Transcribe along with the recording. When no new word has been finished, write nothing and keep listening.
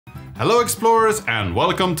Hello explorers and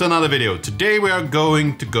welcome to another video. Today we are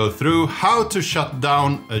going to go through how to shut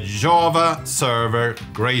down a Java server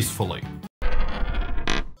gracefully.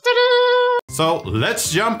 So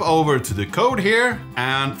let's jump over to the code here,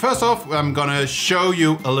 and first off I'm gonna show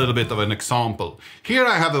you a little bit of an example. Here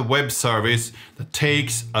I have a web service that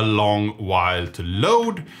takes a long while to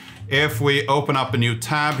load. If we open up a new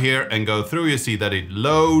tab here and go through, you see that it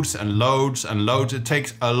loads and loads and loads. It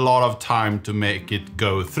takes a lot of time to make it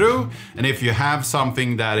go through. And if you have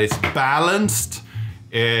something that is balanced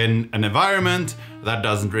in an environment, that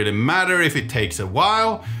doesn't really matter if it takes a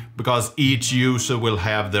while, because each user will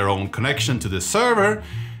have their own connection to the server.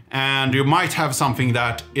 And you might have something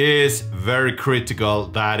that is very critical,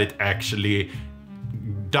 that it actually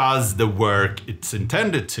does the work it's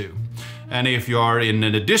intended to. And if you are in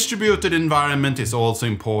a distributed environment, it's also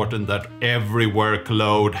important that every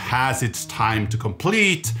workload has its time to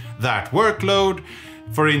complete that workload.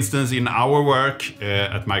 For instance, in our work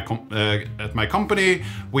at my company,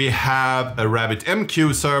 we have a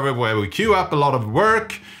RabbitMQ server where we queue up a lot of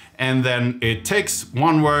work, and then it takes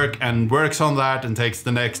one work and works on that and takes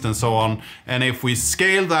the next and so on. And if we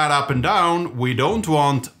scale that up and down, we don't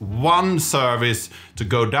want one service to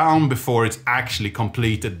go down before it's actually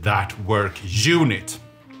completed that work unit.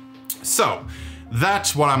 So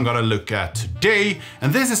that's what I'm gonna look at today.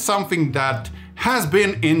 And this is something that has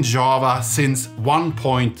been in Java since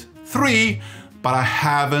 1.3, but I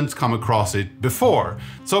haven't come across it before.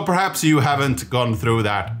 So perhaps you haven't gone through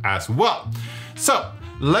that as well. So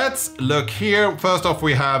let's look here. First off,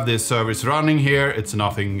 we have this service running here. It's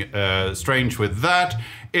nothing strange with that.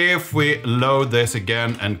 If we load this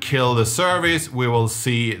again and kill the service, we will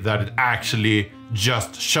see that it actually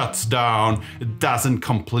just shuts down. It doesn't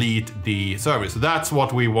complete the service. So that's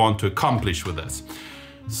what we want to accomplish with this.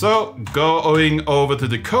 So going over to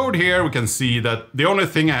the code here, we can see that the only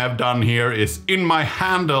thing I have done here is in my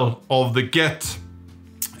handle of the get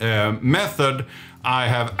method, I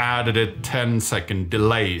have added a 10-second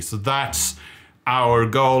delay. So that's our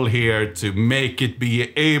goal here, to make it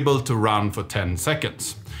be able to run for 10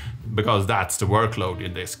 seconds, because that's the workload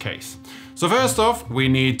in this case. So first off, we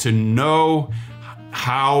need to know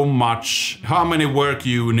how many work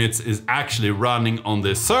units is actually running on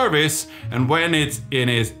this service, and when it's in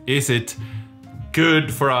it, is it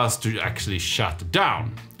good for us to actually shut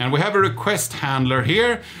down. And we have a request handler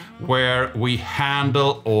here where we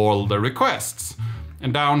handle all the requests.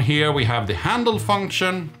 And down here we have the handle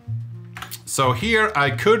function. So here I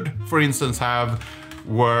could, for instance, have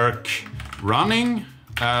work running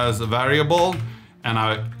as a variable, and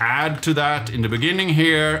I add to that in the beginning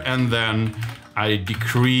here, and then I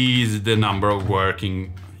decrease the number of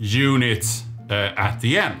working units at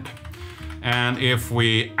the end. And if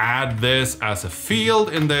we add this as a field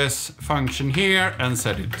in this function here and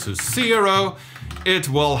set it to 0, it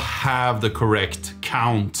will have the correct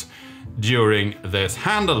count during this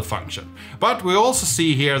handle function. But we also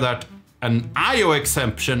see here that an IO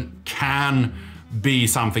exception can be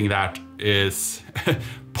something that is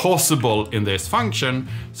possible in this function.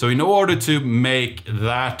 So in order to make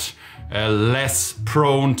that less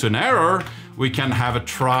prone to an error, we can have a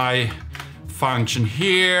try function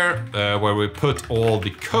here where we put all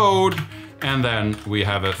the code, and then we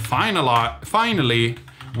have a finally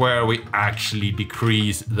where we actually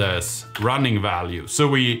decrease this running value. So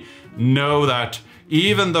we know that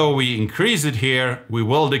even though we increase it here, we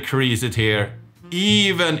will decrease it here,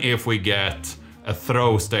 even if we get a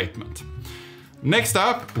throw statement. Next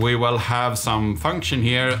up, we will have some function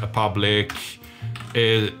here. A public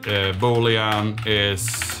boolean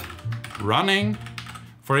is running,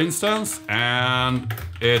 for instance, and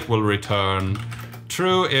it will return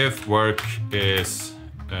true if work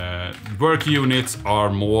units are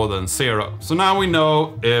more than 0. So now we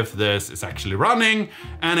know if this is actually running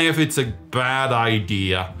and if it's a bad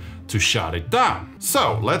idea to shut it down.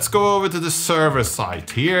 So let's go over to the server side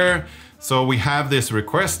here. So we have this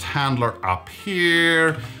request handler up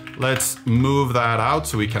here. Let's move that out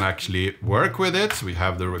so we can actually work with it. So we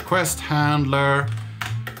have the request handler,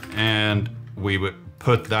 and we would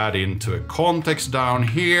put that into a context down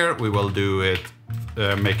here. We will do it,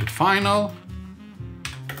 make it final.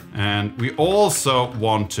 And we also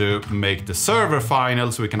want to make the server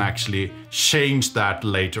final so we can actually change that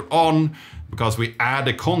later on, because we add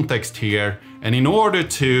a context here. And in order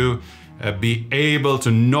to be able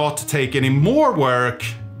to not take any more work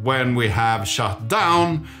when we have shut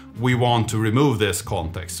down, we want to remove this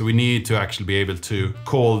context. So we need to actually be able to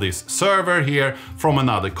call this server here from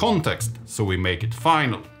another context. So we make it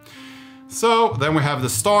final. So then we have the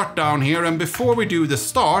start down here. And before we do the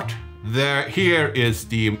start, here is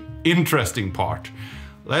the interesting part.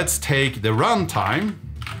 let's take the runtime.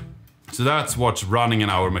 So that's what's running in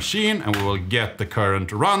our machine, and we will get the current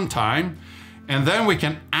runtime. And then we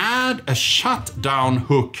can add a shutdown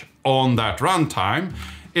hook on that runtime.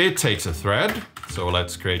 It takes a thread. So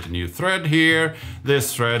let's create a new thread here.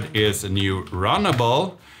 This thread is a new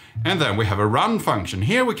runnable. And then we have a run function.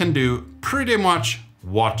 Here we can do pretty much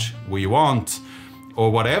what we want,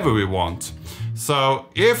 or whatever we want. So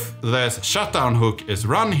if this shutdown hook is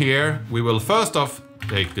run here, we will first off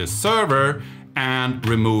take this server and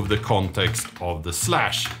remove the context of the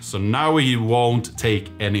slash. So now we won't take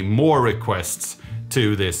any more requests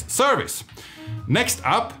to this service. Next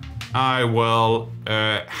up, I will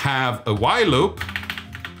have a while loop.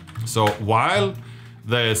 So while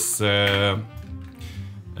this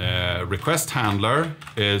request handler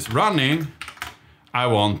is running, I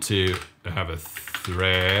want to have a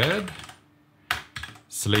thread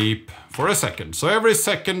sleep for a second. So every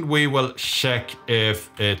second we will check if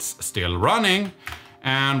it's still running,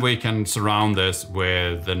 and we can surround this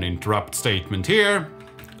with an interrupt statement here.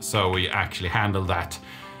 So we actually handle that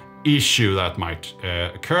issue that might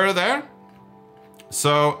occur there.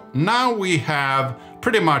 So now we have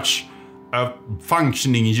pretty much a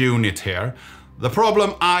functioning unit here. The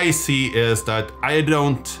problem I see is that I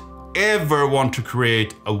don't ever want to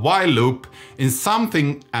create a while loop in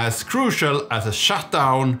something as crucial as a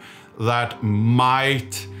shutdown that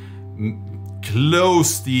might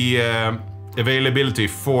close the availability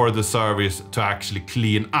for the service to actually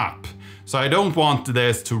clean up. So I don't want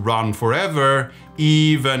this to run forever,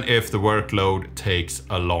 even if the workload takes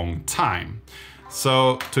a long time.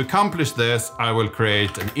 So to accomplish this, I will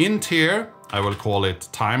create an int here. I will call it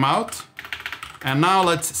timeout. And now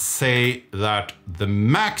let's say that the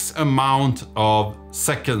max amount of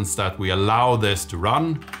seconds that we allow this to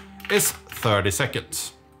run is 30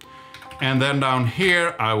 seconds. And then down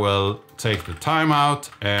here, I will take the timeout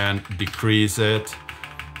and decrease it.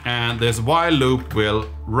 And this while loop will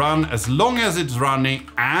run as long as it's running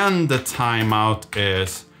and the timeout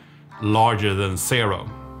is larger than 0.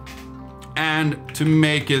 And to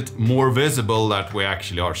make it more visible that we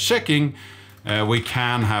actually are checking, we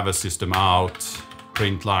can have a system out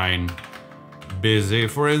print line busy,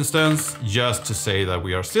 for instance, just to say that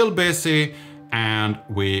we are still busy and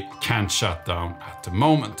we can't shut down at the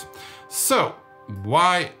moment. So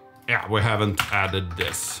why, we haven't added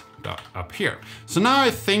this up here. So now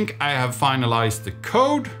I think I have finalized the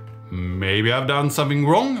code. Maybe I've done something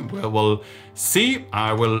wrong. We'll see.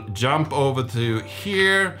 I will jump over to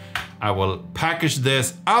here. I will package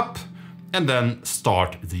this up and then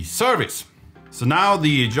start the service. So now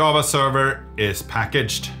the Java server is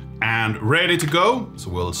packaged and ready to go. So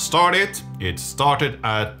we'll start it. It started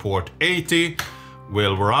at port 80.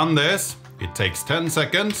 We'll run this. It takes 10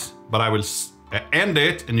 seconds, but I will end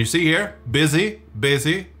it. And you see here, busy,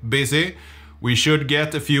 busy, busy. We should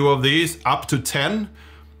get a few of these, up to 10.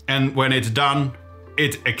 And when it's done,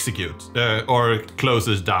 it executes or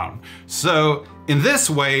closes down. So in this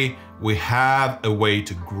way, we have a way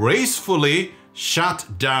to gracefully shut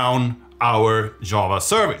down our Java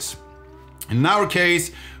service. In our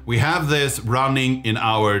case, we have this running in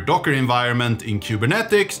our Docker environment in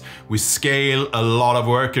Kubernetes. We scale a lot of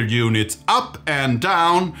worker units up and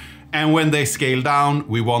down. And when they scale down,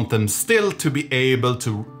 we want them still to be able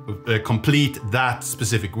to complete that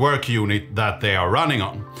specific work unit that they are running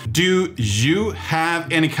on. Do you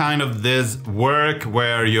have any kind of this work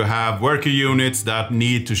where you have worker units that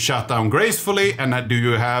need to shut down gracefully? And do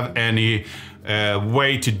you have any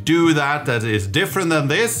way to do that is different than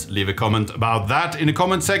this? Leave a comment about that in the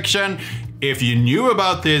comment section. If you knew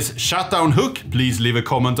about this shutdown hook, please leave a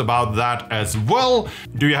comment about that as well.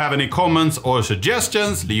 Do you have any comments or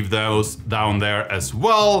suggestions? Leave those down there as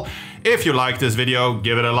well. If you like this video,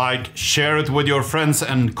 give it a like, share it with your friends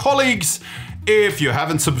and colleagues. If you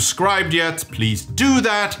haven't subscribed yet, please do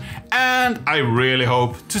that. And I really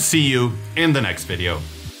hope to see you in the next video.